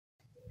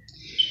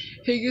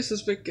Hey guys,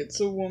 it's Wicked.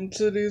 So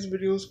today's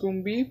video is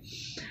gonna be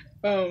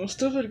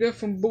stuff I got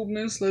from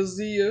Bookmans last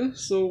year.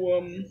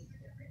 So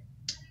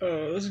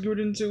let's get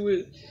into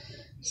it.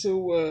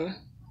 So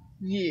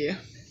yeah.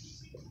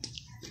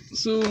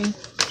 So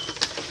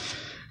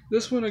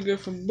this one I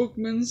got from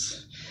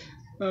Bookmans.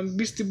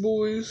 Beastie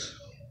Boys,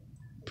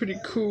 pretty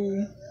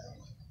cool.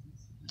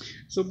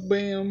 So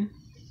bam.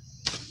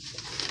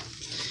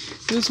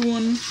 This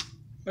one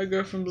I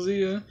got from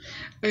Zia,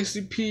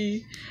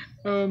 ICP.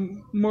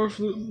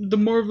 The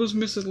Marvelous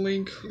Missing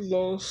Link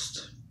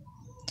Lost.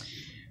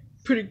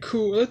 Pretty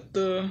cool. I like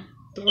the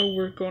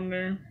artwork on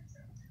there.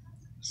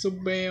 So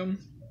bam.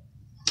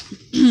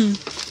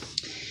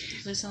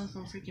 Play something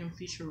from freaking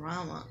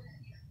Futurama.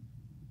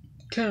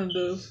 Kinda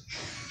does.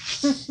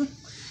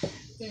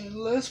 And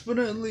last but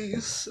not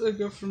least, I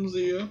got from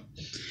Zia,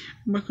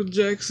 Michael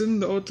Jackson,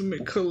 The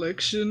Ultimate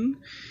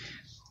Collection.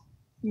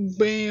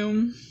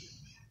 Bam.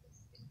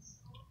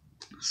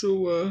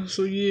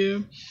 So yeah,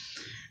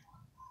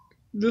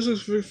 this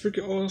is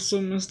freaking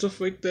awesome and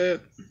stuff like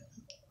that.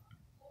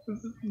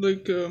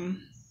 Like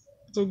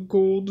the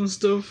gold and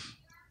stuff.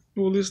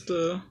 Or at least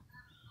the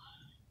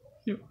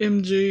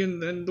MJ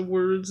and the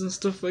words and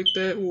stuff like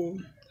that. Well,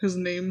 his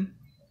name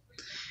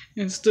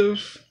and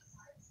stuff.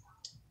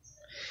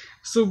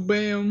 So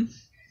bam.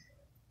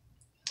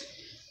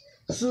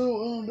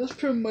 So that's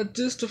pretty much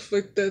just stuff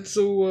like that.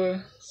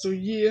 So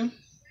yeah,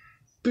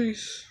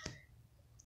 peace.